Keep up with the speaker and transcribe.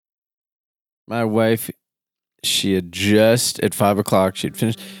My wife, she had just at 5 o'clock, she'd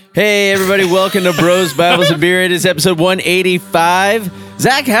finished. Hey, everybody, welcome to Bros, Bibles, and Beer. It is episode 185.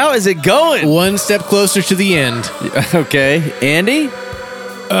 Zach, how is it going? One step closer to the end. Okay. Andy?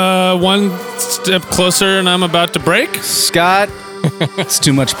 One step closer and I'm about to break. Scott? It's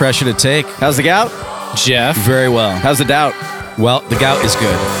too much pressure to take. How's the gout? Jeff? Very well. How's the doubt? Well, the gout is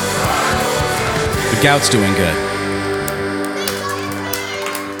good. The gout's doing good.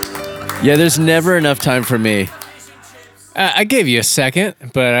 Yeah, there's never enough time for me. I gave you a second,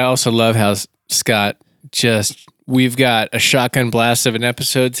 but I also love how Scott we've got a shotgun blast of an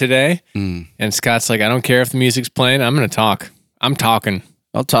episode today, and Scott's like, I don't care if the music's playing, I'm going to talk. I'm talking.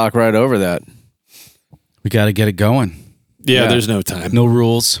 I'll talk right over that. We got to get it going. Yeah, there's no time. No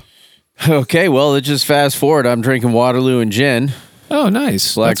rules. Okay, well, let's just fast forward. I'm drinking Waterloo and gin, Oh,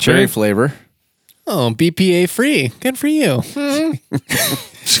 nice. black That's cherry great. flavor. Oh, BPA free. Good for you.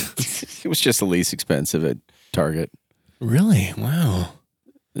 It was just the least expensive at Target. Really? Wow.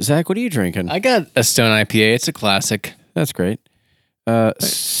 Zach, what are you drinking? I got a Stone IPA. It's a classic. That's great.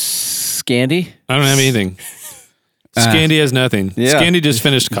 Scandy? I don't have anything. Scandy has nothing. Yeah. Scandy just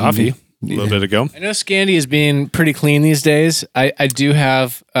finished coffee a little bit ago. I know Scandy is being pretty clean these days. I do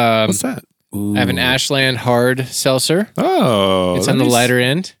have What's that? I have an Ashland hard seltzer. Oh. It's on the lighter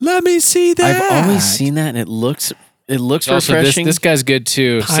end. Let me see that. I've always seen that, and it looks Also, refreshing. this guy's good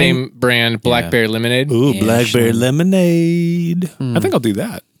too. Same brand, Blackberry Lemonade. Ooh, Yeah, blackberry sure. lemonade. I think I'll do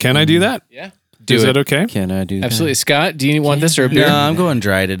that. Can I do that? Yeah. Is that okay? Can I do Absolutely. Scott, do you want this or a beer? No, I'm going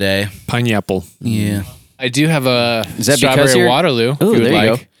dry today. Pineapple. Yeah. I do have a Is that because strawberry you're- Waterloo. that? Oh, if you would there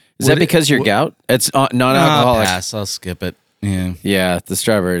you like. go. Is that because your gout? It's non-alcoholic. Pass. I'll skip it. Yeah. Yeah, the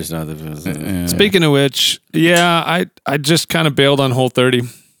strawberry is not the... Speaking of which, yeah, I just kind of bailed on Whole 30.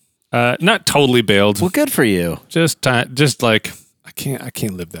 Not totally bailed. Well, good for you. Just like I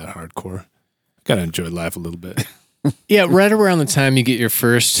can't live that hardcore. I gotta enjoy life a little bit. Yeah, right around the time you get your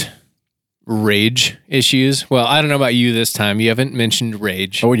first rage issues. Well, I don't know about you this time. You haven't mentioned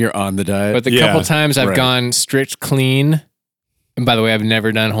rage. Oh, when you're on the diet. But the Yeah, couple times I've right. gone strict clean, and by the way, I've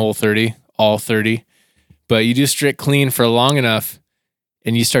never done Whole 30, all 30, but you do strict clean for long enough,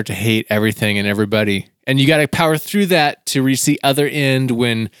 and you start to hate everything and everybody. And you got to power through that to reach the other end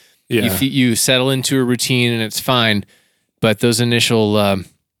when Yeah. you settle into a routine and it's fine. But those initial,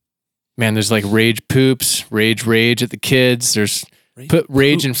 there's like rage poops, rage at the kids. There's put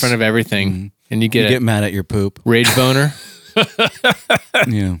rage in front of everything, and you You get get a mad at your poop. rage boner.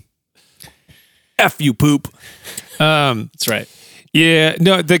 Yeah. F you poop. That's right. Yeah,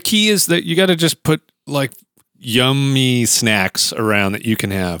 no, the key is that you got to just put like yummy snacks around that you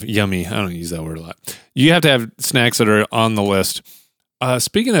can have. Yummy. I don't use that word a lot. You have to have snacks that are on the list.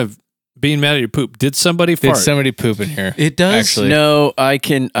 Speaking of being mad at your poop, did somebody Did fart? somebody poop in here? It does. Actually. No, I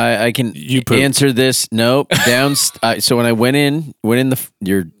can You poop. answer this. Nope. So when I went in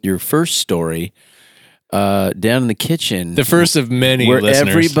your first story, down in the kitchen, The first of many where listeners.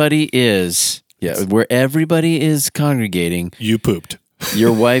 everybody is, where everybody is congregating. You pooped.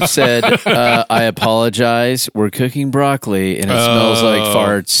 Your wife said, "I apologize. We're cooking broccoli, and it smells like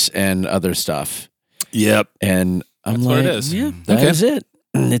farts and other stuff." Yep. And I'm That's like, what it is. "Yeah, that is it.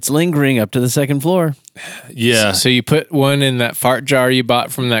 It's lingering up to the second floor." Yeah. So you put one in that fart jar you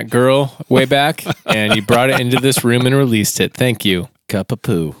bought from that girl way back, and you brought it into this room and released it. Thank you. Cup of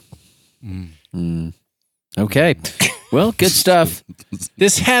poo. Okay. Well, good stuff.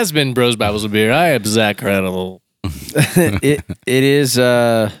 This has been Bros Bibles and Beer. I am Zach Randall. It is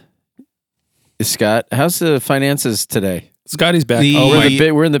Scott. How's the finances today? Scotty's back.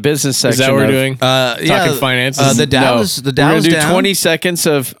 We're in the business section. Is that what we're doing? Talking finances? The Dow's We're gonna down. do 20 seconds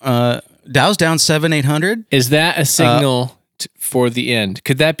of Dow's down 700-800. Is that a signal for the end?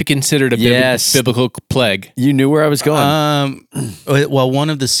 Could that be considered a Yes. biblical plague? You knew where I was going. Well, one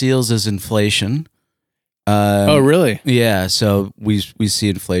of the seals is inflation. Oh, really? Yeah, so we see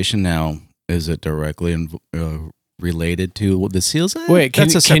inflation now. Is it directly related to the seals? Wait,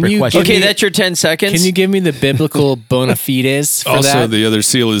 that's a separate question. Okay, that's your 10 seconds. Can you give me the biblical bona fides for Also, that? the other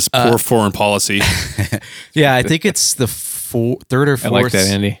seal is poor foreign policy. Yeah, I think it's the third or I fourth. like that,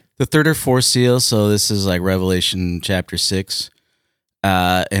 Andy. The third or fourth seal. So this is like Revelation chapter 6,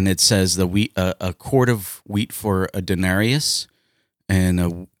 and it says a quart of wheat for a denarius,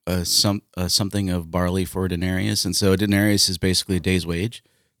 and something of barley for a denarius. And so a denarius is basically a day's wage.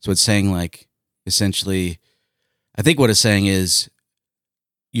 So it's saying like essentially, I think what it's saying is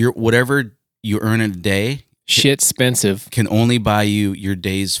whatever you earn in a day Shit's expensive. can only buy you your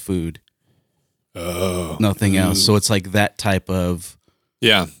day's food. Oh. Nothing else. So it's like that type of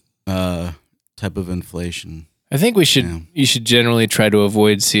Yeah. inflation. I think you should generally try to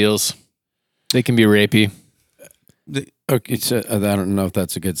avoid seals. They can be rapey. Okay, so I don't know if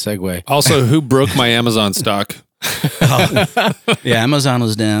that's a good segue. Also, who broke my Amazon stock? Yeah, Amazon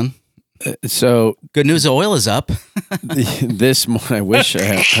was down. So Good news, oil is up. this morning, I wish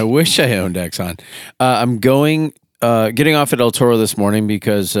I owned Exxon. I'm getting off at El Toro this morning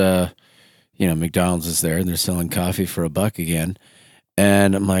because McDonald's is there and they're selling coffee for $1 again,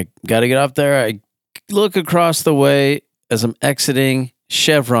 and I'm like, got to get off there. I look across the way as I'm exiting.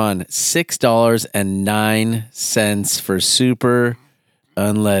 Chevron, $6.09 for super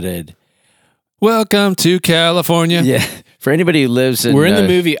unleaded. Welcome to California. Yeah, for anybody who lives in We're in the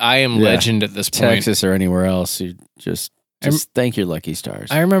movie I Am yeah, Legend at this point. Texas or anywhere else, you just thank your lucky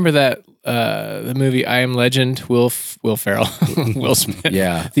stars. I remember that the movie I Am Legend. Will Ferrell, Will Smith.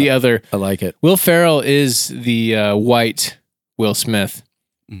 Yeah, The other I like it. Will Ferrell is the white Will Smith.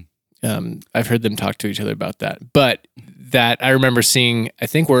 I've heard them talk to each other about that, but that I remember seeing. I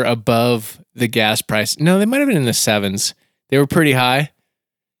think we're above the gas price. No, they might have been in the 7s. They were pretty high.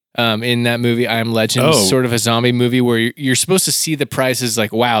 In that movie, I Am Legend, sort of a zombie movie where you're supposed to see the prices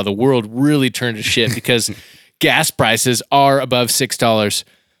like, wow, the world really turned to shit because gas prices are above $6.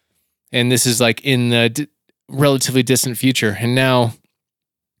 And this is like in the relatively distant future. And now,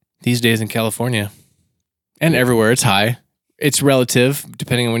 these days in California and everywhere, it's high. It's relative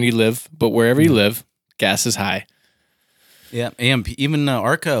depending on when you live, but wherever you live, gas is high. Yeah, and even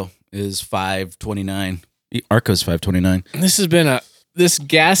Arco is $5.29. Arco's $5.29. This has been this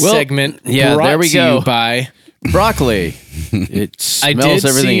gas segment. Yeah, brought there we to go. you by Broccoli. It I smells did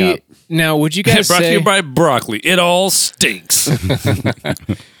everything see, up. Now, would you guys Brought to say? you by broccoli. It all stinks. Could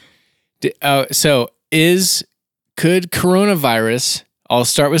coronavirus? I'll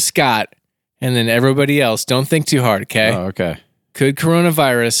start with Scott, and then everybody else. Don't think too hard, okay? Oh, okay. Could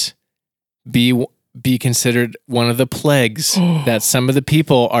coronavirus be considered one of the plagues that some of the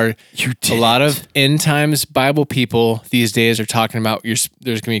people are? A lot of end times Bible people these days are talking about. There's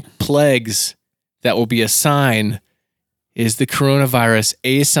going to be plagues that will be a sign. Is the coronavirus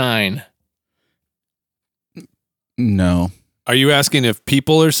a sign? No. Are you asking if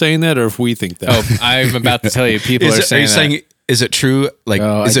people are saying that or if we think that? Oh, I'm about to tell you. People are saying that. Is it true? Like,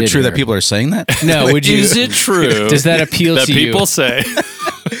 Oh, is I it did true hear that it. people are saying that? No, would you? Is it true? Does that appeal that to you? people say?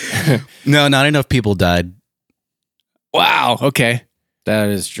 No, not enough people died. Wow. Okay. That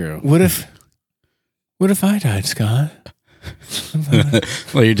is true. What if I died, Scott?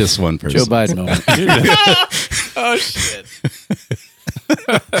 Well, you're just one person. Joe Biden. Oh shit.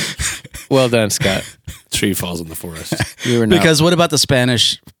 Well done, Scott. Tree falls in the forest. You were not Because what about the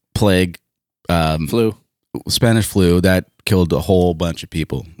Spanish plague? flu. Spanish flu that killed a whole bunch of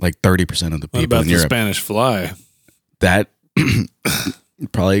people, like 30% of the What people about in the Europe. Spanish fly? That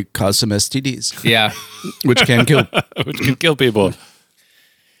probably caused some STDs, Yeah. which can kill. Which can kill people.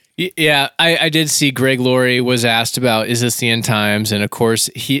 Yeah. I did see Greg Laurie was asked about, is this the end times? And of course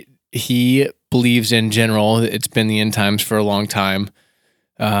he believes in general, it's been the end times for a long time.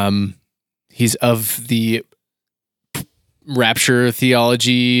 He's of the rapture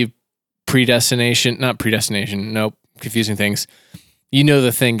theology, not predestination. Nope. Confusing things. You know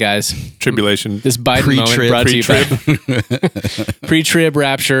the thing, guys. Tribulation. This Biden moment brought to you by pre-trib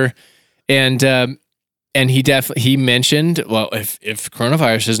rapture, and he mentioned, well, if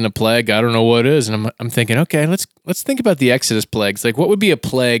coronavirus isn't a plague, I don't know what is. And I'm thinking, okay, let's think about the Exodus plagues. Like, what would be a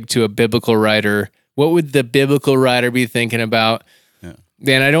plague to a biblical writer? What would the biblical writer be thinking about? Yeah.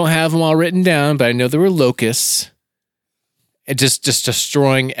 And I don't have them all written down, but I know there were locusts. And just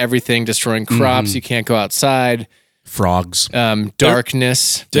destroying everything, destroying crops. You can't go outside. Frogs.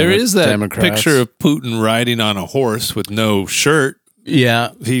 Darkness. There is that Democrats. picture of Putin riding on a horse with no shirt.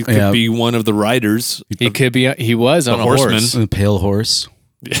 Yeah. He could be one of the riders. He could be. He was on a horseman. horse. A pale horse.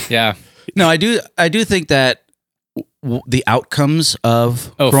 Yeah. No, I do think that the outcomes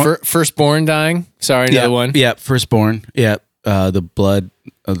of Firstborn dying. Sorry, another one. Yeah, firstborn. Yeah, the blood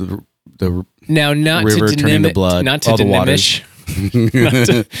of the Now, not river to turning to blood. not to all the diminish,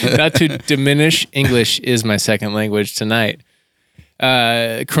 not to diminish. English is my second language tonight.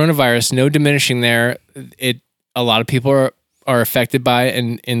 Coronavirus, no diminishing there. A lot of people are affected by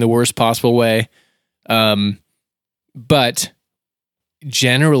it in the worst possible way. But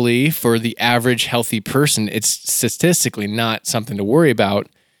generally, for the average healthy person, it's statistically not something to worry about.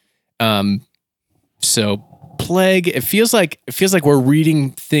 So plague, it feels like we're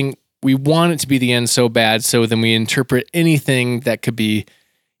reading we want it to be the end so bad, so then we interpret anything that could be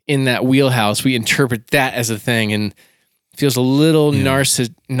in that wheelhouse. We interpret that as a thing, and it feels a little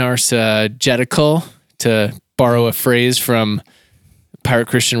narcissetical, to borrow a phrase from Pirate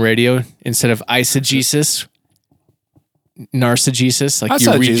Christian Radio, instead of eisegesis. narcigesis, like I you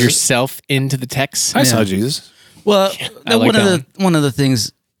saw read Jesus. yourself into the text. I saw Jesus. Well, I like one of the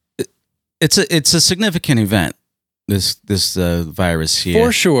things, it's a significant event. This virus here,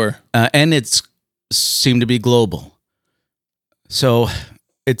 For sure. and it's seemed to be global. So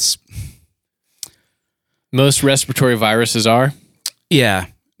it's Most respiratory viruses are. yeah.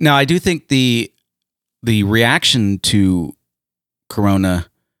 Now I do think the reaction to Corona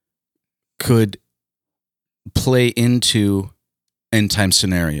could play into end time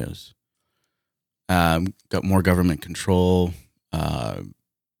scenarios. Got more government control.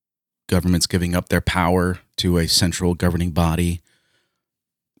 Governments giving up their power to a central governing body.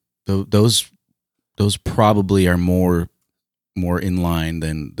 Those probably are more in line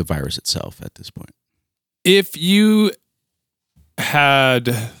than the virus itself at this point. If you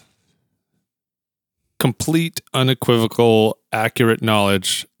had complete, unequivocal, accurate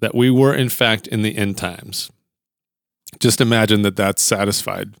knowledge that we were in fact in the end times, just imagine that that's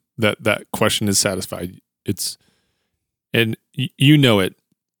satisfied. That question is satisfied. And you know it,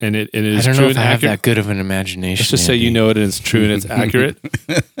 and it is I don't true know if and I have accurate. that good of an imagination. Let's just say Andy. you know it and it's true and it's accurate.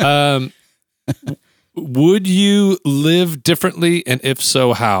 Would you live differently, and if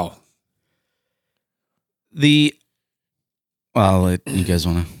so, how? You guys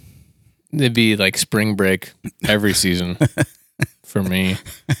want to? It'd be like spring break every season for me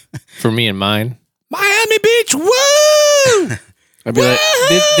and mine. Miami Beach, woo! I'd be like,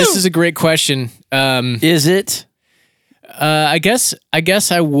 This is a great question. is it? I guess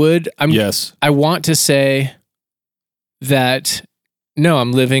I would. Yes. I want to say that no,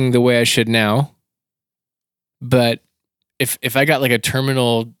 I'm living the way I should now. But if I got like a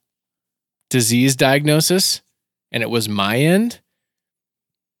terminal disease diagnosis and it was my end,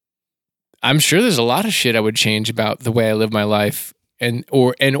 I'm sure there's a lot of shit I would change about the way I live my life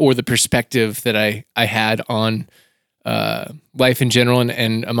or the perspective that I had on life in general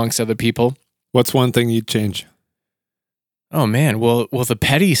and amongst other people. What's one thing you'd change? Oh man, well the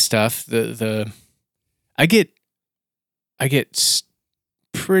petty stuff, I get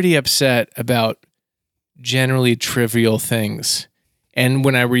pretty upset about generally trivial things. And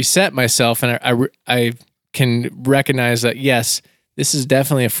when I reset myself and I can recognize that yes, this is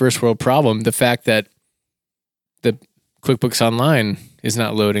definitely a first world problem. The fact that the QuickBooks Online is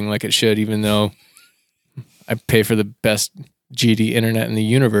not loading like it should, even though I pay for the best GD internet in the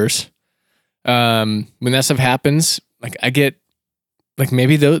universe. When that stuff happens, like I get like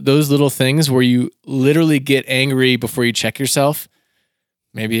maybe those little things where you literally get angry before you check yourself.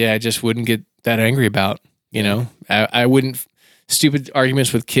 Maybe I just wouldn't get that angry about, you know, I wouldn't stupid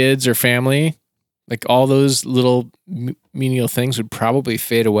arguments with kids or family, like all those little menial things would probably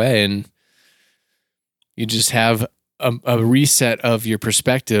fade away and you just have a reset of your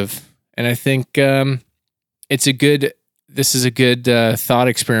perspective. And I think this is a good thought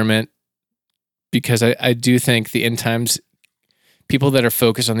experiment because I do think the end times, people that are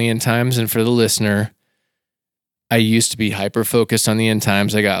focused on the end times, and for the listener, I used to be hyper focused on the end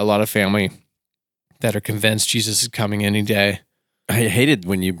times. I got a lot of family that are convinced Jesus is coming any day. I hated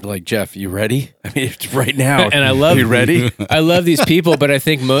when you like, Jeff, you ready? I mean, it's right now. And I love you ready? I love these people, but I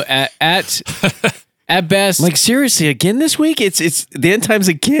think at best, Like, seriously, again this week? It's the end times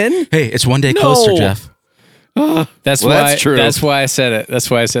again? Hey, it's one day closer, No. Jeff. that's Well, why that's true. That's why I said it.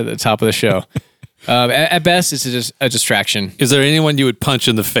 That's why I said it at the top of the show. At best, it's just a distraction. Is there anyone you would punch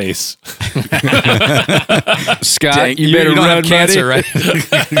in the face? Scott, Dang, you better you don't run, have cancer, buddy. right?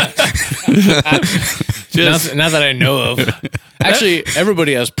 Not that I know of. Actually,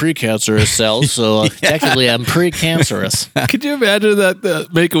 everybody has precancerous cells, so technically I'm precancerous. Could you imagine that the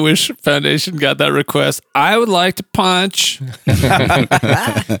Make-A-Wish Foundation got that request? I would like to punch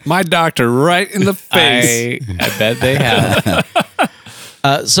my doctor right in the face. I bet they have.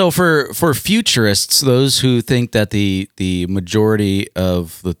 So for futurists, those who think that the majority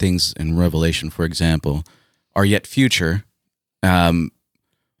of the things in Revelation, for example, are yet future, one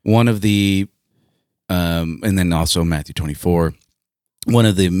of the and then also Matthew 24, one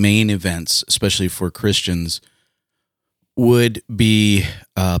of the main events, especially for Christians, would be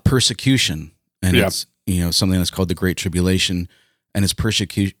persecution, and Yeah. it's something that's called the Great Tribulation, and it's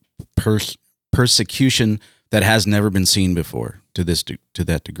persecution that has never been seen before to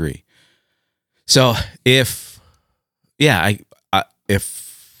that degree. So if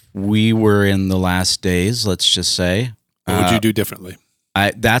we were in the last days, let's just say, What would you do differently?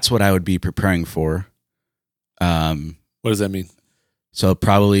 that's what I would be preparing for. What does that mean? So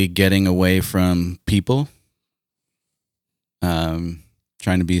probably getting away from people,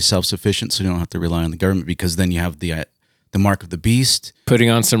 trying to be self-sufficient, so you don't have to rely on the government, because then you have the the mark of the beast. Putting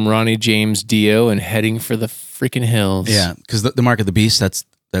on some Ronnie James Dio and heading for the freaking hills. Yeah, because the mark of the beast,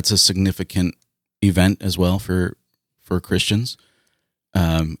 that's a significant event as well for Christians.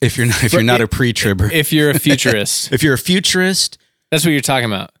 If you're not a pre-tribber, If you're a futurist. if you're a futurist, That's what you're talking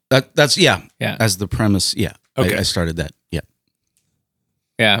about. that's Yeah. as the premise. Yeah, Okay. I started that. Yeah,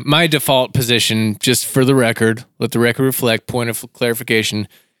 Yeah. My default position, just for the record, let the record reflect, point of clarification,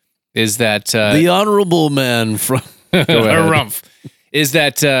 is that The honorable man from Rumpf, is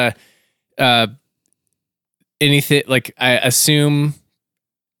that anything, like, I assume,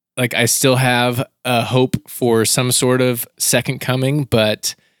 like, I still have a hope for some sort of second coming,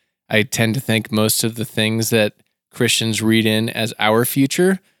 but I tend to think most of the things that Christians read in as our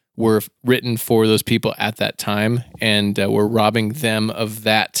future were written for those people at that time, and we're robbing them of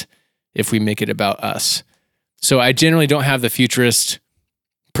that if we make it about us. So I generally don't have the futurist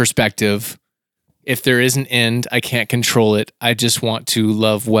perspective. If there is an end, I can't control it. I just want to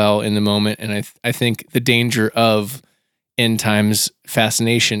love well in the moment. And I think the danger of end times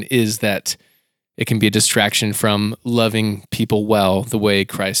fascination is that it can be a distraction from loving people well the way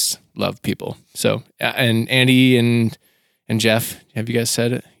Christ loved people. So, and Andy and Jeff, have you guys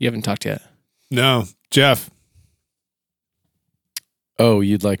said it? You haven't talked yet. No, Jeff. Oh,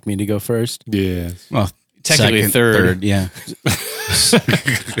 you'd like me to go first? Yes. well, Technically second, third. Yeah,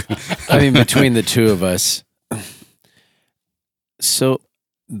 I mean, between the two of us. So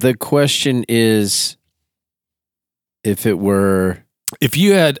the question is, if it were, If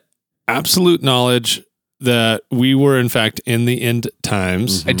you had absolute knowledge that we were in fact in the end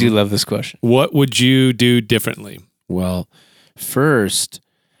times, I do love this question. what would you do differently? well, first,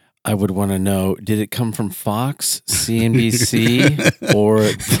 I would want to know, did it come from Fox, CNBC, or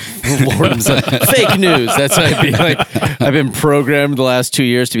the Lord himself? Fake news. That's what I'd be like. I've been programmed the last 2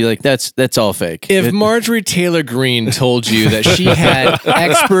 years to be like, that's all fake. If Marjorie Taylor Greene told you that she had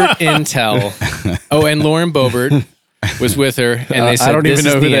expert intel, and Lauren Boebert was with her, and they said, I don't even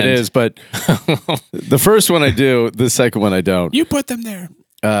know who that is. is, but the first one I do, the second one I don't. You put them there.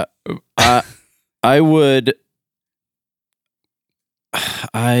 I would.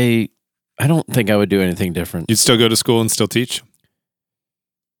 I don't think I would do anything different. You'd still go to school and still teach?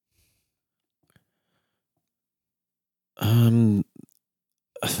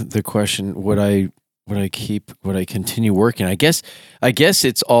 The question, would I continue working? I guess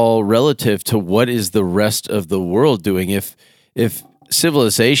it's all relative to what is the rest of the world doing. If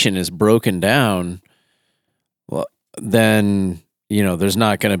civilization is broken down, well, then there's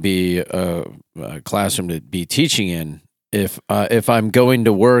not going to be a classroom to be teaching in. If I'm going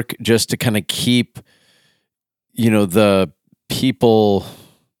to work just to kind of keep, the people.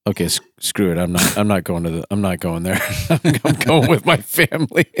 Okay, screw it. I'm not going there. I'm going with my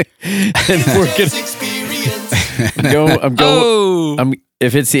family, and we're gonna.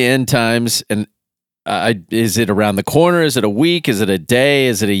 If it's the end times, and is it around the corner? Is it a week? Is it a day?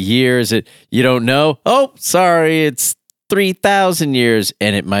 Is it a year? Is it you don't know? Oh, sorry, it's 3,000 years,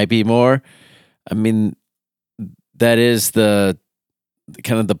 and it might be more. I mean, that is the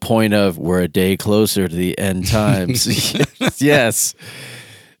kind of the point of we're a day closer to the end times. Yes.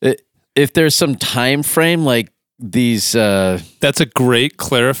 If there's some time frame like these, That's a great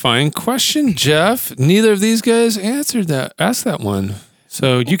clarifying question, Jeff. Neither of these guys asked that one.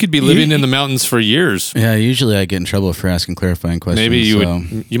 So you could be living in the mountains for years. yeah. Usually, I get in trouble for asking clarifying questions. Maybe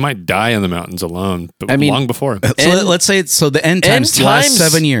you might die in the mountains alone, but I mean- long before. So let's say the end times last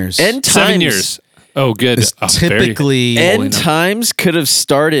 7 years. End times, 7 years. Oh, good. is typically End times could have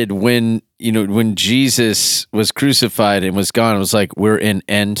started when Jesus was crucified and was gone. It was like we're in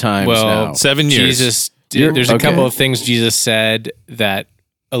end times now. 7 years. Jesus, You're- there's a okay. couple of things Jesus said that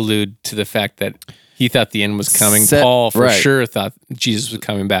allude to the fact that he thought the end was coming. Paul for right. sure thought Jesus was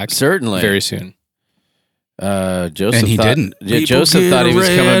coming back Certainly. very soon. Joseph And he thought, didn't. Yeah, People Joseph get thought he was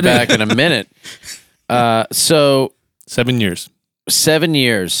coming ready. back in a minute. So 7 years. 7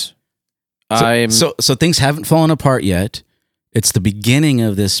 years. so things haven't fallen apart yet. It's the beginning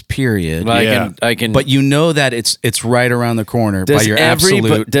of this period, Yeah. I can. but you know that it's right around the corner by your absolute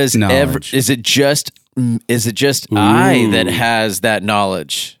knowledge. Is it just I that has that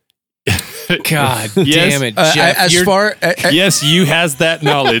knowledge? God Yes. damn it, Jeff. as you're- far Yes, you has that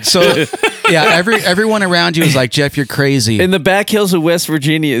knowledge. so yeah, everyone around you is like, Jeff, you're crazy. In the back hills of West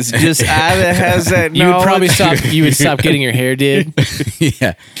Virginia is just I that has that you would knowledge. probably stop. You would stop getting your hair did.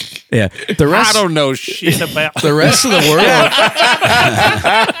 yeah. The I rest don't know shit about the rest of the world.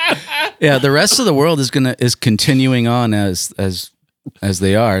 Yeah, the rest of the world is continuing on as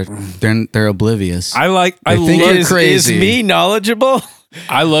they are. They're oblivious. I think love you're crazy. Is me knowledgeable?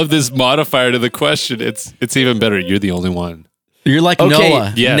 I love this modifier to the question. It's even better. You're the only one. You're like Okay,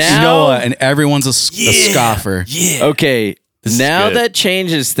 Noah. yes. now- Noah, and everyone's a scoffer. Yeah. Okay, This is now good. that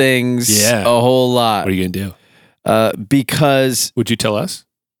changes things Yeah. a whole lot. What are you gonna do? Because Would you tell us?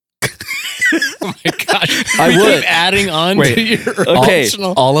 Oh my gosh. I We would. keep adding on Wait. to your Okay.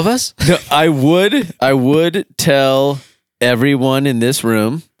 optional. All of us? no, I would tell everyone in this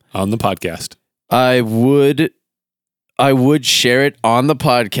room. On the podcast. I would share it on the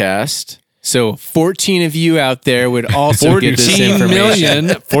podcast. So 14 of you out there would also get this 14 information.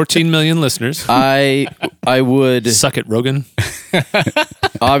 million, 14 million listeners. I would Suck it, Rogan.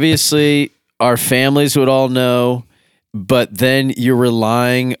 obviously our families would all know, but then you're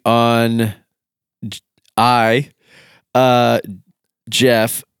relying on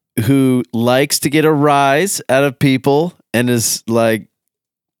Jeff, who likes to get a rise out of people and is like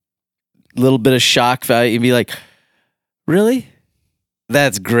a little bit of shock value and be like, really?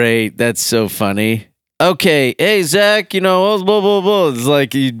 That's great. That's so funny. Okay, hey Zach, blah blah blah. It's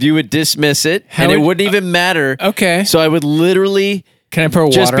like you would dismiss it, How and it would- wouldn't even matter. Okay. So I would literally Can I pour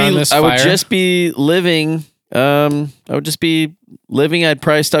just water be. on this I fire? would just be living. I would just be living. I'd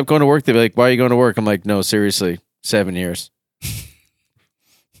probably stop going to work. They'd be like, "Why are you going to work?" I'm like, "No, seriously, 7 years."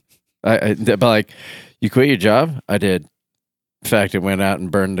 But like, you quit your job? I did. In fact, it went out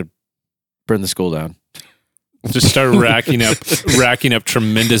and burned the school down. Just start racking up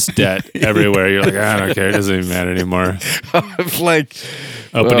tremendous debt everywhere. You're like, I don't care. It doesn't even matter anymore. Like,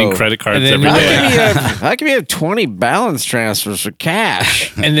 Opening whoa. credit cards And then every how day. How can we have 20 balance transfers for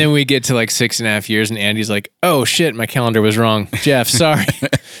cash? And then we get to like 6.5 years, and Andy's like, "Oh shit, my calendar was wrong." Jeff, sorry,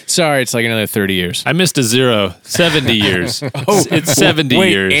 sorry. It's like another 30 years. I missed a zero. 70 years. It's 70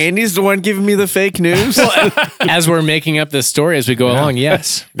 Wait, years. Andy's the one giving me the fake news? As we're making up this story as we go along,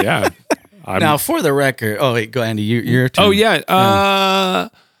 yes. Yeah. Now, for the record, wait, go Andy. Your turn. Oh yeah.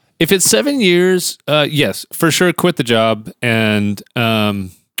 If it's 7 years, yes, for sure, quit the job. And yeah,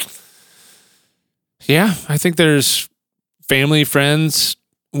 I think there's family, friends.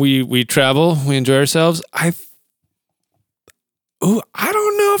 We travel, we enjoy ourselves. I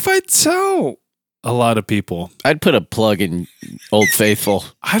don't know if I'd tell a lot of people. I'd put a plug in Old Faithful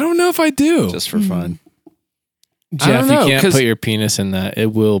I don't know if I do. just for fun. Jeff, know, you can't 'cause- put your penis in that;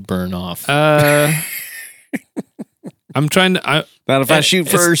 it will burn off. I'm trying to. Not if I It- shoot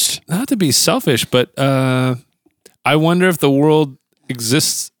it's- first. Not to be selfish, but I wonder if the world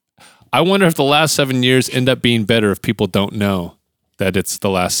exists. I wonder if the last 7 years end up being better if people don't know that it's the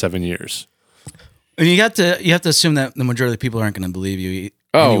last 7 years. And you have to assume that the majority of the people aren't going to believe you.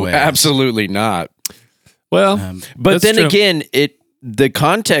 Oh, anyway. absolutely not. Well, But that's then true. again, the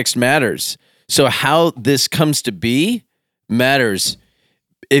context matters. So how this comes to be matters.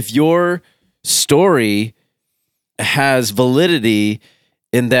 If your story has validity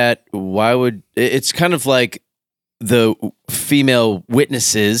in that, why would it's kind of like the female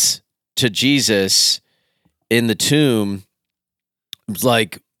witnesses to Jesus in the tomb.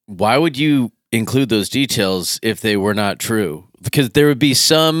 Like, why would you include those details if they were not true? Because there would be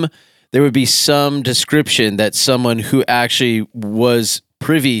some description that someone who actually was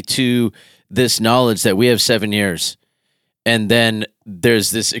privy to this knowledge that we have 7 years, and then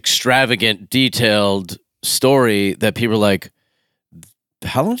there's this extravagant, detailed story that people are like,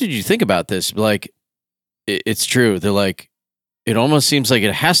 how long did you think about this? Like, it's true. They're like, it almost seems like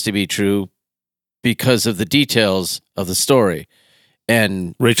it has to be true because of the details of the story.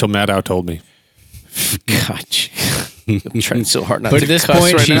 And Rachel Maddow told me. God, I'm trying so hard not But to at this cuss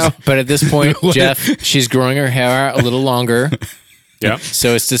point, right now. Jeff, she's growing her hair out a little longer, Yeah.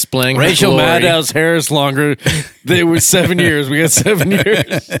 so it's displaying Rachel her glory. Maddow's hair is longer. They were 7 years. We got 7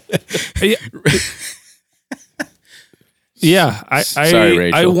 years. Yeah. Sorry,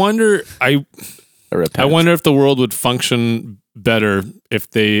 Rachel. I wonder I repent. wonder if the world would function better if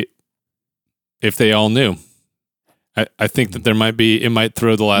they all knew. I think that it might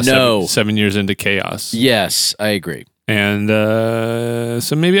throw the last No. 7 years into chaos. Yes, I agree. And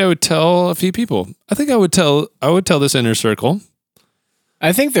so maybe I would tell a few people. I think I would tell this inner circle.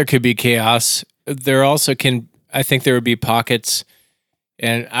 I think there could be chaos. There also can. I think there would be pockets,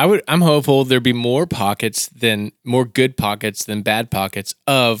 and I'm hopeful there'd be more good pockets than bad pockets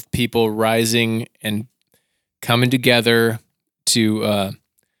of people rising and coming together to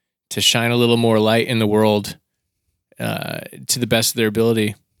shine a little more light in the world to the best of their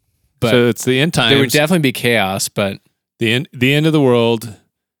ability. But So it's the end times. there would definitely be chaos, but the end of the world,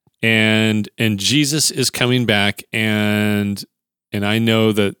 and Jesus is coming back, and I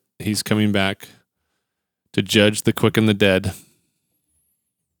know that he's coming back to judge the quick and the dead.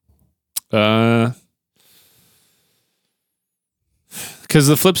 Kind Because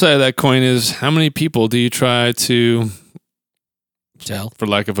the flip side of that coin is, how many people do you try to, for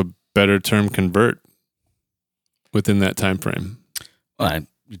lack of a better term, convert within that time frame? Well, I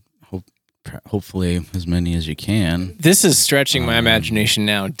hopefully as many as you can. This is stretching my imagination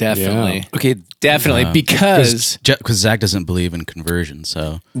now, definitely. Yeah. Okay, Definitely, because... Because Zach doesn't believe in conversion,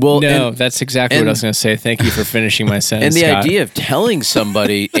 so well, No, and, that's exactly what I was going to say. Thank you for finishing my and sentence, the Scott. idea of telling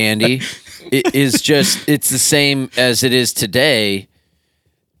somebody, Andy, is just it's the same as it is today.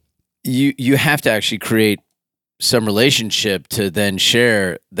 You have to actually create some relationship to then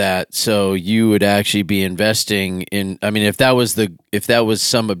share that, so you would actually be investing in. I mean, if that was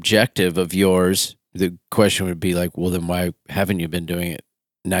some objective of yours, the question would be like, well, then why haven't you been doing it?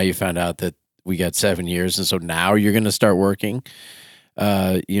 Now you found out that we got 7 years, and so now you're going to start working,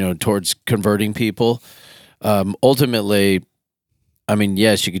 towards converting people. Ultimately, I mean,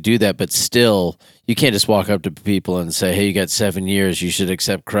 yes, you could do that, but still, you can't just walk up to people and say, "Hey, you got 7 years. You should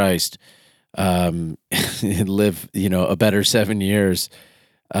accept Christ." And live, a better 7 years.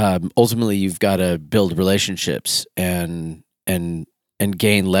 Ultimately, you've got to build relationships and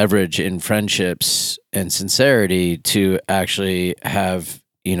gain leverage in friendships and sincerity to actually have,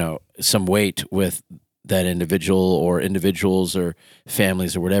 some weight with that individual or individuals or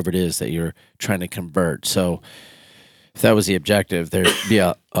families or whatever it is that you're trying to convert. So if that was the objective, there'd be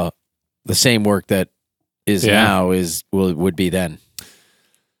the same work that is now would be then.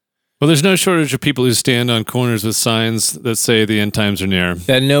 Well, there's no shortage of people who stand on corners with signs that say the end times are near.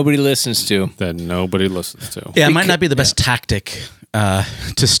 That nobody listens to. That nobody listens to. yeah, it might not be the best tactic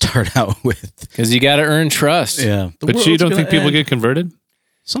to start out with. Because you got to earn trust. Yeah, But you don't think people get converted?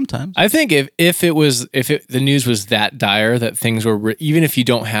 sometimes? I think if the news was that dire that things were even if you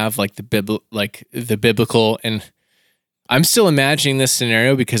don't have like the biblical, and I'm still imagining this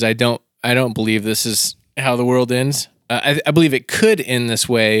scenario because I don't believe this is how the world ends. I believe it could end this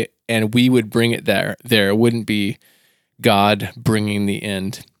way, and we would bring it there. It wouldn't be God bringing the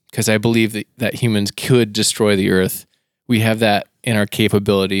end, because I believe that humans could destroy the earth. We have that in our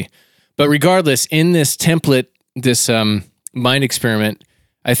capability. But regardless, in this template, this mind experiment,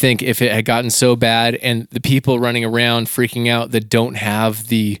 I think if it had gotten so bad and the people running around freaking out that don't have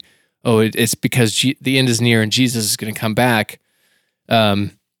it's because the end is near and Jesus is going to come back,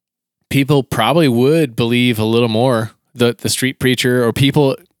 people probably would believe a little more the street preacher, or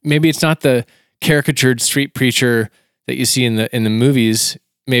people, maybe it's not the caricatured street preacher that you see in the movies.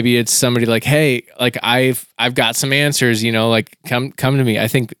 Maybe it's somebody like, hey, like I've got some answers, like come to me. I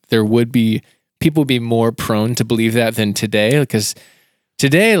think people would be more prone to believe that than today, because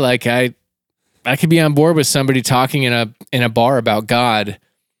today, like I could be on board with somebody talking in a bar about God.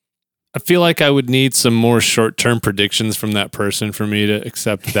 I feel like I would need some more short-term predictions from that person for me to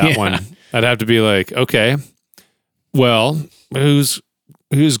accept that one. I'd have to be like, okay, well, who's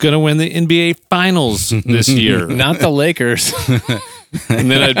going to win the NBA Finals this year? Not the Lakers.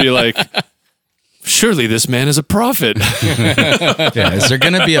 And then I'd be like, surely this man is a prophet. Yeah, is there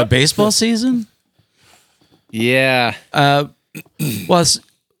going to be a baseball season? Yeah. Well, so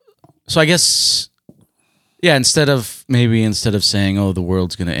I guess, yeah. Instead of saying, "Oh, the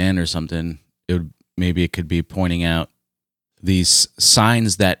world's going to end" or something, it could be pointing out these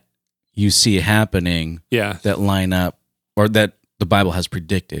signs that you see happening, Yeah. that line up, or that the Bible has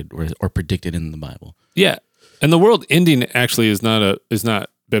predicted, or predicted in the Bible. Yeah. And the world ending actually is not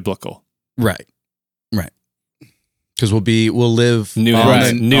biblical. Right. Because we'll live New on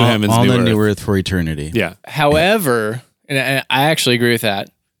heavens, the, new on, heavens, on new the earth. new earth for eternity. Yeah. However, and I actually agree with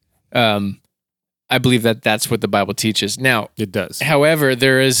that. I believe that that's what the Bible teaches. Now, It does. however,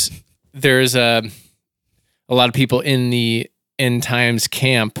 there is a lot of people in the end times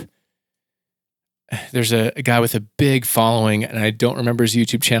camp. There's a guy with a big following, and I don't remember his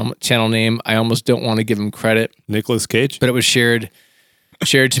YouTube channel name. I almost don't want to give him credit, Nicolas Cage? but it was shared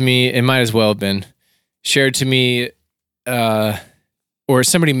to me. It might as well have been shared to me, or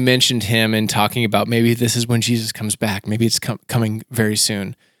somebody mentioned him and talking about maybe this is when Jesus comes back. Maybe it's coming very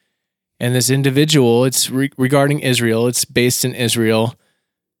soon. And this individual, it's regarding Israel. It's based in Israel.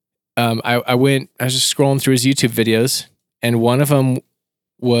 I was just scrolling through his YouTube videos, and one of them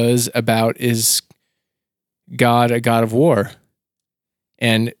was about, is God a God of war?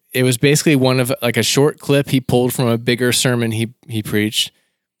 And it was basically one of like a short clip he pulled from a bigger sermon he preached,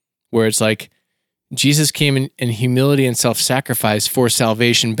 where it's like Jesus came in humility and self-sacrifice for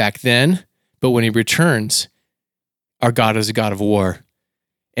salvation back then, but when he returns, our God is a God of war.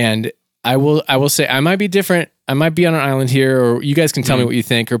 And I will say, I might be different. I might be on an island here, or you guys can tell me what you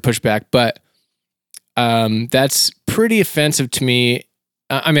think or push back, but that's pretty offensive to me.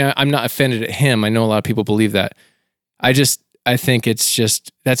 I mean, I'm not offended at him. I know a lot of people believe that. I just, I think it's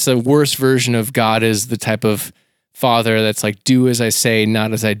just, that's the worst version of God, is the type of father that's like, do as I say,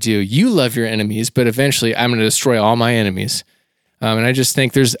 not as I do. You love your enemies, but eventually I'm going to destroy all my enemies. And I just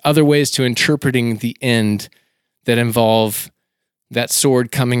think there's other ways to interpreting the end that involve that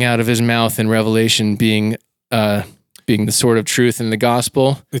sword coming out of his mouth in Revelation being the sword of truth in the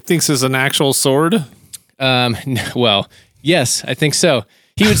gospel. He thinks it's an actual sword? Well, yes, I think so.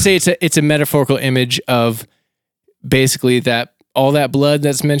 He would say it's a metaphorical image of basically that all that blood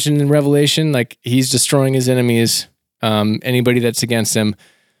that's mentioned in Revelation, like he's destroying his enemies, anybody that's against him.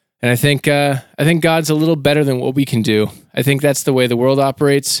 And I think God's a little better than what we can do. I think that's the way the world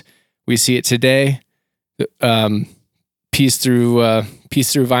operates. We see it today. Peace through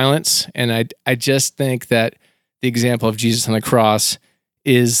violence. And I just think that the example of Jesus on the cross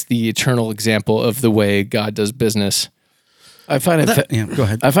is the eternal example of the way God does business. I find go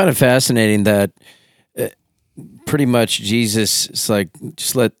ahead. I find it fascinating that pretty much Jesus is like,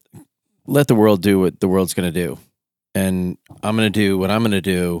 just let the world do what the world's going to do, and I'm going to do what I'm going to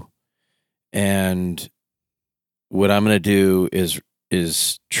do, and what I'm going to do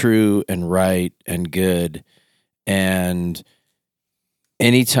is true and right and good. And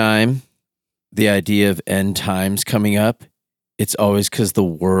anytime the idea of end times coming up, it's always because the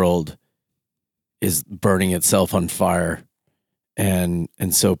world is burning itself on fire. And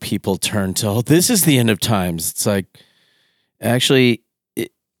so people turn to, oh, this is the end of times. It's like, actually,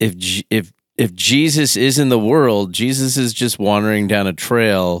 if Jesus is in the world, Jesus is just wandering down a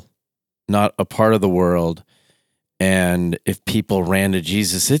trail, not a part of the world. And if people ran to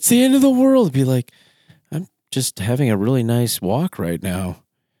Jesus, it's the end of the world. It'd be like, I'm just having a really nice walk right now.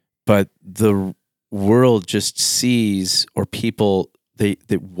 But the world just sees, or people,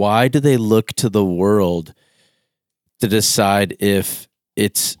 why do they look to the world to decide if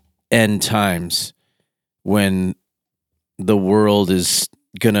it's end times, when the world is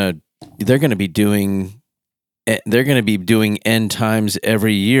they're gonna be doing end times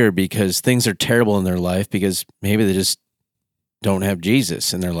every year because things are terrible in their life, because maybe they just don't have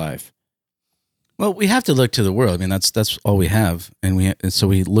Jesus in their life. Well, we have to look to the world. I mean, that's all we have, and so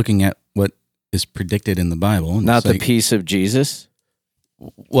we looking at what is predicted in the Bible, and Not the peace of Jesus.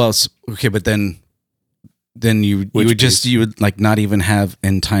 Well, okay, but then you would like not even have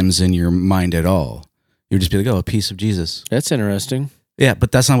end times in your mind at all. You would just be like, oh, a piece of Jesus. That's interesting. Yeah,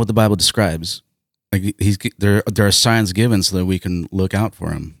 but that's not what the Bible describes. Like there are signs given so that we can look out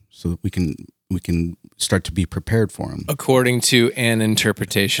for him, so that we can start to be prepared for him. According to an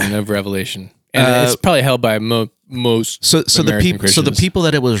interpretation of Revelation, and it's probably held by most. So American Christians. the people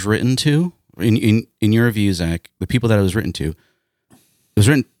that it was written to, in your view, Zach, the people that it was written to, it was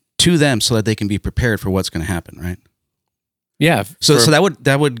written to them so that they can be prepared for what's going to happen, right? Yeah. So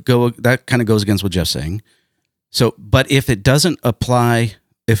that kind of goes against what Jeff's saying. So, but if it doesn't apply,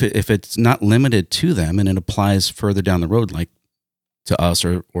 if it's not limited to them and it applies further down the road, like to us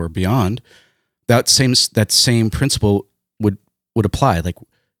or beyond, that same principle would apply. Like,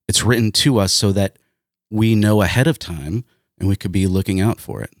 it's written to us so that we know ahead of time and we could be looking out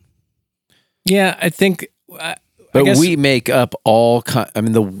for it. Yeah, I think. But we make up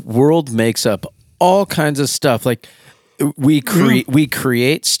the world makes up all kinds of stuff. Like we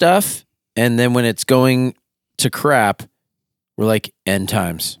create stuff, and then when it's going to crap, we're like, end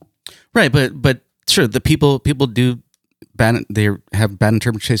times. Right, but sure, the people do bad. They have bad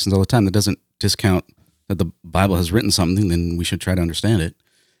interpretations all the time. That doesn't discount that the Bible has written something. Then we should try to understand it.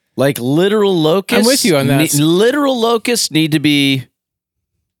 Like literal locusts. I'm with you on that. Literal locusts need to be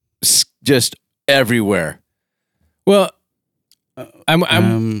just everywhere. Well, I don't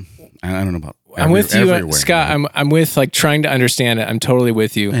know about. I'm with you, everywhere. Scott. I'm with like trying to understand it. I'm totally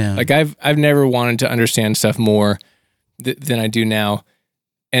with you. Yeah. Like I've never wanted to understand stuff more than I do now.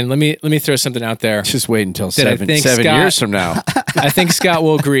 And let me throw something out there. Just wait until that 7 years from now. I think Scott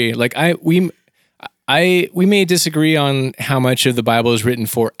will agree. Like we may disagree on how much of the Bible is written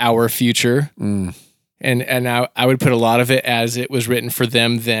for our future, and I would put a lot of it as it was written for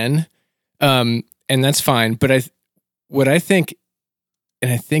them then, and that's fine. But what I think,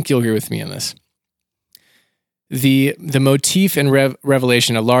 and I think you'll agree with me on this, the motif in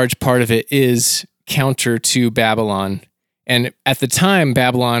Revelation, a large part of it is counter to Babylon. And at the time,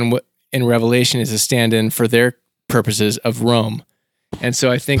 Babylon in Revelation is a stand-in for their purposes of Rome. And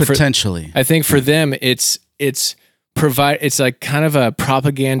so I think potentially, for them, it's like kind of a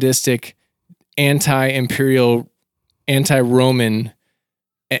propagandistic, anti-imperial, anti-Roman.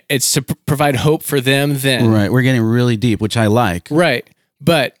 It's to provide hope for them then. Right. We're getting really deep, which I like. Right.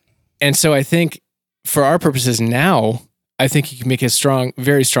 And so I think for our purposes now, I think you can make a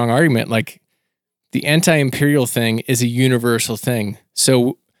very strong argument. Like the anti-imperial thing is a universal thing.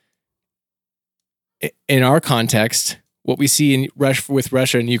 So in our context, what we see in with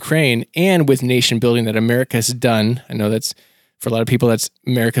Russia and Ukraine and with nation building that America has done, I know that's for a lot of people, that's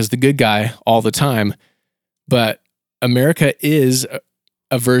America's the good guy all the time, but America is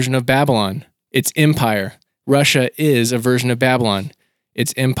a version of Babylon. It's empire. Russia is a version of Babylon.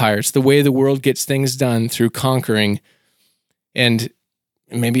 It's empire. It's the way the world gets things done through conquering. And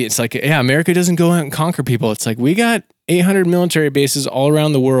maybe it's like, yeah, America doesn't go out and conquer people. It's like, we got 800 military bases all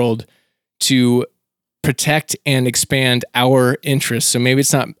around the world to protect and expand our interests. So maybe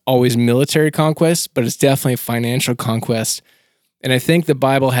it's not always military conquest, but it's definitely financial conquest. And I think the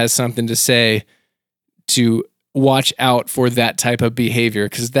Bible has something to say to watch out for that type of behavior,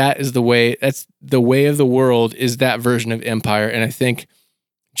 because that's the way of the world, is that version of empire. And I think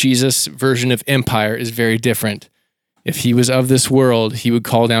Jesus' version of empire is very different. If he was of this world, he would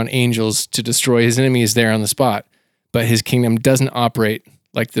call down angels to destroy his enemies there on the spot. But his kingdom doesn't operate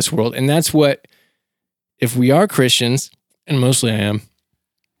like this world. And that's what, if we are Christians, and mostly I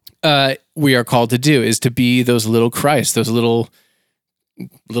am, we are called to do, is to be those little Christ, those little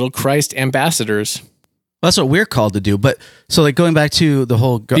Christ ambassadors. Well, that's what we're called to do. But so, like, going back to the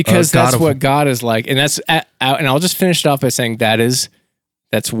whole because that's what God is like, and that's and I'll just finish it off by saying that's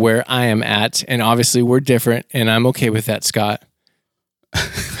where I am at, and obviously we're different, and I'm okay with that, Scott.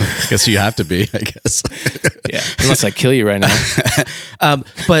 I guess you have to be, I guess. Yeah, unless I kill you right now.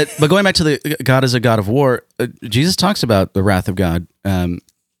 But going back to the God is a God of war, Jesus talks about the wrath of God, and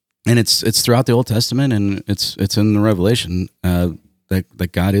it's throughout the Old Testament, and it's in the Revelation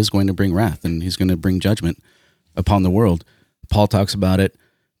that God is going to bring wrath, and he's going to bring judgment upon the world. Paul talks about it.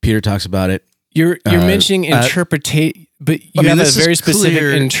 Peter talks about it. You're mentioning interpretation, but you have a very specific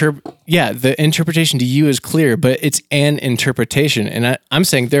the interpretation to you is clear, but it's an interpretation. And I'm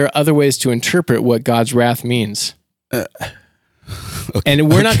saying there are other ways to interpret what God's wrath means. Okay. And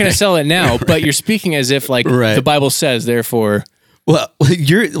we're not going to sell it now, but you're speaking as if the Bible says, therefore. Well,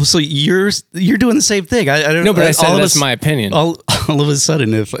 you're doing the same thing. I don't know. But I said that's my opinion. All of a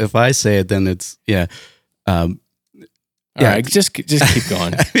sudden, if I say it, then it's All right, just keep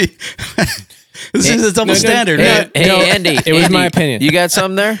going. This is a double standard. Hey, Andy. It was my opinion. You got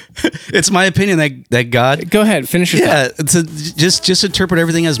something there? It's my opinion that God. Go ahead, finish your thought. Just interpret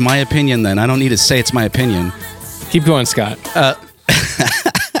everything as my opinion. Then I don't need to say it's my opinion. Keep going, Scott.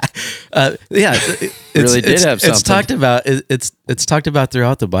 Really did have something. It's talked about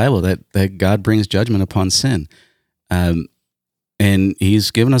throughout the Bible that God brings judgment upon sin, and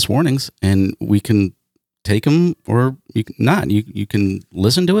He's given us warnings, and we can take them or you can not. You can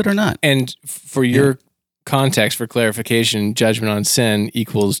listen to it or not. And for your context, for clarification, judgment on sin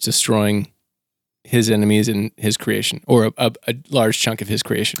equals destroying his enemies and his creation, or a large chunk of his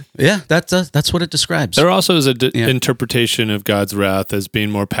creation. Yeah, that's what it describes. There also is an interpretation of God's wrath as being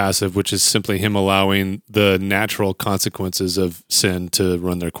more passive, which is simply him allowing the natural consequences of sin to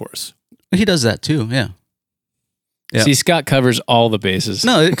run their course. He does that too, yeah. See, Scott covers all the bases.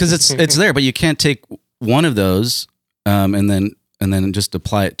 No, because it's there, but you can't take one of those and then just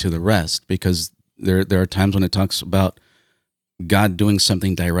apply it to the rest, because there are times when it talks about God doing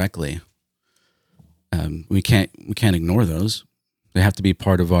something directly. We can't ignore those. They have to be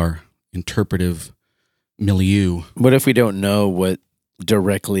part of our interpretive milieu. What if we don't know what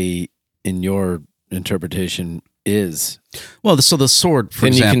directly in your interpretation is? Well, so the sword, for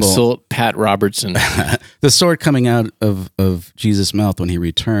example. Then you consult Pat Robertson. The sword coming out of Jesus' mouth when he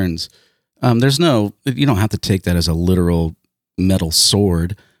returns. You don't have to take that as a literal metal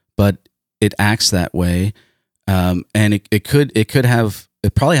sword, but it acts that way, and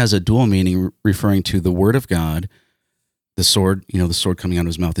it probably has a dual meaning, referring to the Word of God. The sword coming out of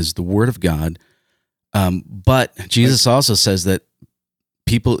his mouth is the Word of God, but Jesus also says that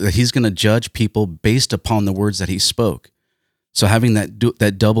he's going to judge people based upon the words that he spoke. So having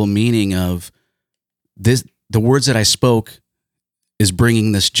that double meaning of this, the words that I spoke is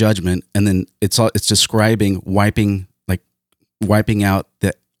bringing this judgment, and then it's describing wiping out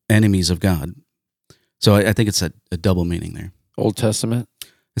the enemies of God. So I think it's a double meaning there. Old Testament?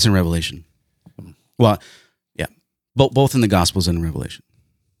 It's in Revelation. Well, yeah, both in the Gospels and in Revelation.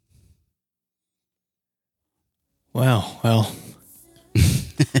 Wow. Well,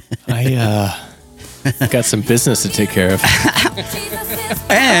 I got some business to take care of.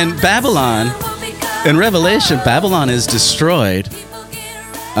 And Babylon, in Revelation, Babylon is destroyed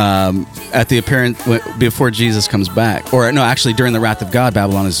at the appearance before Jesus comes back. Or no, actually during the wrath of God,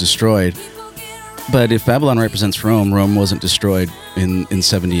 Babylon is destroyed. But if Babylon represents Rome, Rome wasn't destroyed in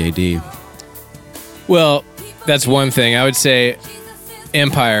 70 AD. Well, that's one thing. I would say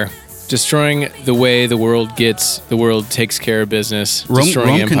empire destroying the way the world takes care of business. Destroying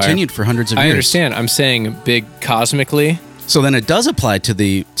Rome empire. continued for hundreds of years. I understand. I'm saying big cosmically. So then it does apply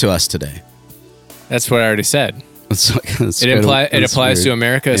to us today. That's what I already said. It applies to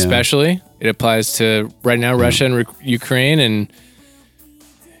America especially. It applies to right now Russia and Ukraine. And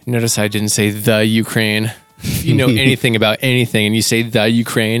notice I didn't say the Ukraine. If you know anything about anything and you say the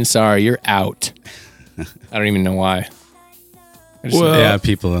Ukraine, sorry, you're out. I don't even know why. Well,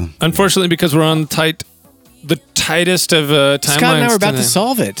 people. Unfortunately, because we're on the tightest of timelines. Scott and I were about to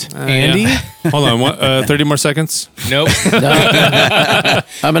solve it. Andy? Yeah. Hold on, 30 more seconds? Nope. That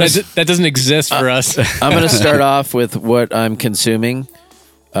doesn't exist for us. I'm going to start off with what I'm consuming.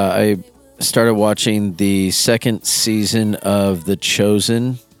 I started watching the second season of The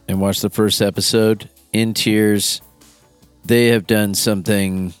Chosen and watched the first episode. In tears. They have done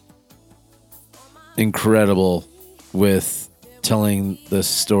something incredible with telling the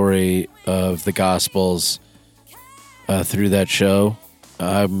story of the Gospels through that show.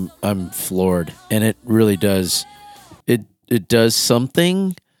 I'm floored, and it really does. It does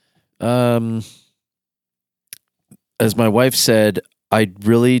something. As my wife said, I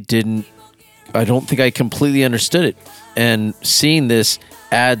don't think I completely understood it, and seeing this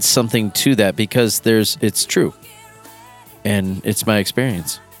adds something to that because it's true, and it's my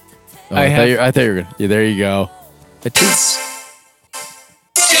experience. Oh, I thought you were gonna. Yeah, there you go.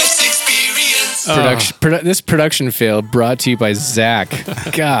 This production fail brought to you by Zach.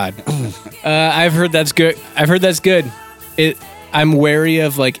 God, I've heard that's good. I'm wary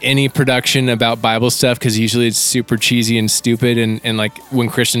of like any production about Bible stuff because usually it's super cheesy and stupid, and like when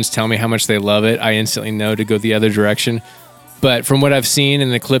Christians tell me how much they love it, I instantly know to go the other direction. But from what I've seen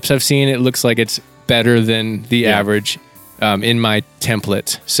and the clips I've seen, it looks like it's better than the average in my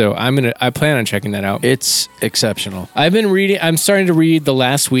template. So I plan on checking that out. It's exceptional. I'm starting to read The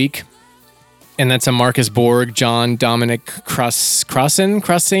Last Week, and that's a Marcus Borg, John Dominic Crossan.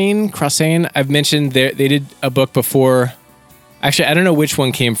 I've mentioned they did a book before. Actually, I don't know which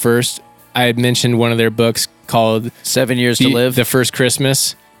one came first. I had mentioned one of their books called 7 Years to Live. The First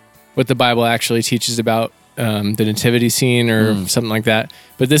Christmas, what the Bible actually teaches about the nativity scene or something like that.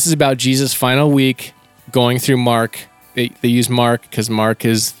 But this is about Jesus' final week going through Mark. They use Mark because Mark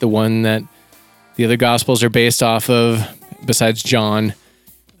is the one that the other Gospels are based off of, besides John.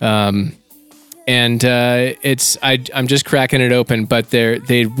 I'm just cracking it open, but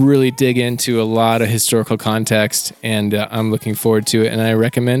they really dig into a lot of historical context, and I'm looking forward to it, and I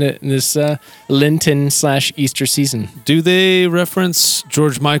recommend it in this Lenten/Easter season. Do they reference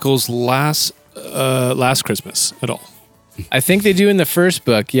George Michael's Last Christmas at all? I think they do in the first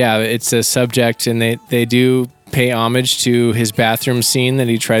book. Yeah, it's a subject, and they do pay homage to his bathroom scene that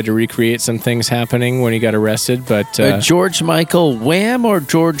he tried to recreate some things happening when he got arrested. But George Michael Wham or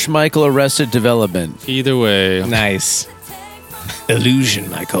George Michael Arrested Development? Either way. Nice. Illusion,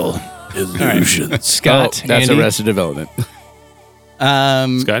 Michael. Illusion. Right. Scott, that's Andy? Arrested Development.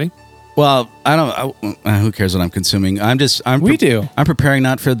 Scotty? Well, who cares what I'm consuming? I'm preparing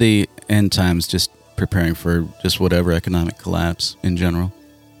not for the end times, just preparing for just whatever economic collapse in general.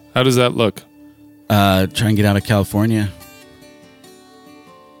 How does that look? Try and get out of California.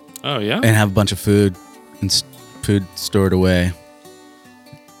 Oh, yeah? And have a bunch of food and food stored away.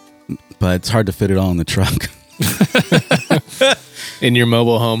 But it's hard to fit it all in the truck. In your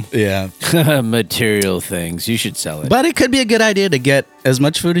mobile home. Yeah. Material things. You should sell it. But it could be a good idea to get as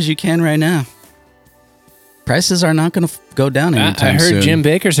much food as you can right now. Prices are not going to go down anytime soon. I heard Jim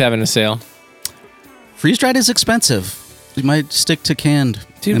Baker's having a sale. Freeze-dried is expensive. You might stick to canned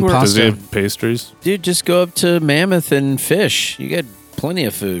and pasta. Does he have pastries? Dude, just go up to Mammoth and fish. You get plenty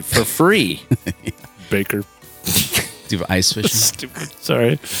of food for free. Baker. Do you have ice fishing? Stupid.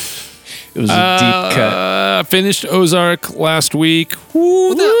 Sorry. It was a deep cut. I finished Ozark last week.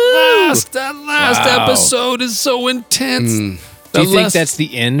 Woo, that last episode is so intense. Do you think that's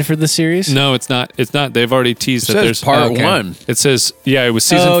the end for the series? No, it's not. It's not. They've already teased It that says there's part one. It says, it was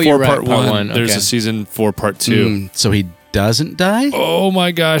season 4, you're right, part part 1. one. There's Okay. a season 4, part 2. So he doesn't die? Oh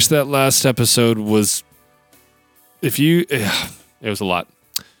my gosh, that last episode was. It was a lot.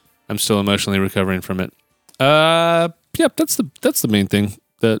 I'm still emotionally recovering from it. Yep, that's the main thing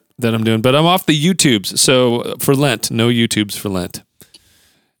that I'm doing. But I'm off the YouTubes. So for Lent, no YouTubes for Lent.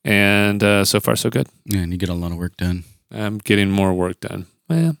 And so far, so good. Yeah, and you get a lot of work done. I'm getting more work done.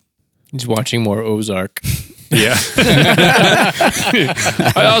 Well, He's watching more Ozark. yeah.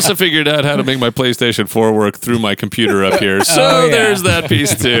 I also figured out how to make my PlayStation 4 work through my computer up here. So there's that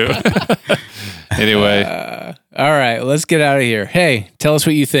piece too. Anyway. All right, let's get out of here. Hey, tell us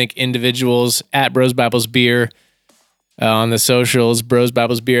what you think. Individuals at Bros Bibles Beer. On the socials,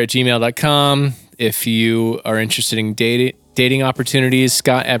 brosbabblesbeer@gmail.com. If you are interested in dating opportunities,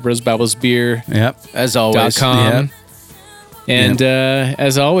 Scott at brosbabblesbeer.com. Yep. As always. Yep. And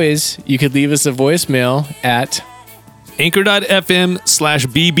as always, you could leave us a voicemail at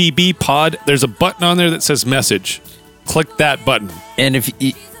Anchor.fm/BBB pod. There's a button on there that says message. Click that button. And if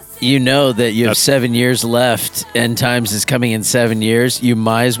you know that you have 7 years left, End Times is coming in 7 years, you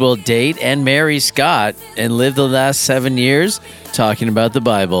might as well date and marry Scott and live the last 7 years talking about the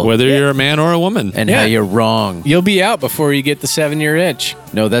Bible. Whether you're a man or a woman. And how you're wrong. you'll be out before you get the 7-year itch.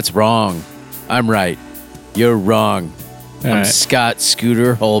 No, that's wrong. I'm right. You're wrong. I'm right. Scott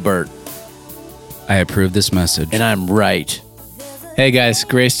Scooter Holbert, I approve this message. and I'm right. Hey guys,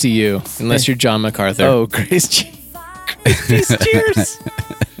 grace to you. Unless you're John MacArthur. Oh, Grace cheers.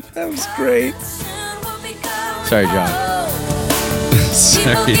 That was great. Sorry, John.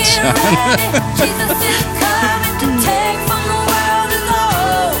 Sorry, John.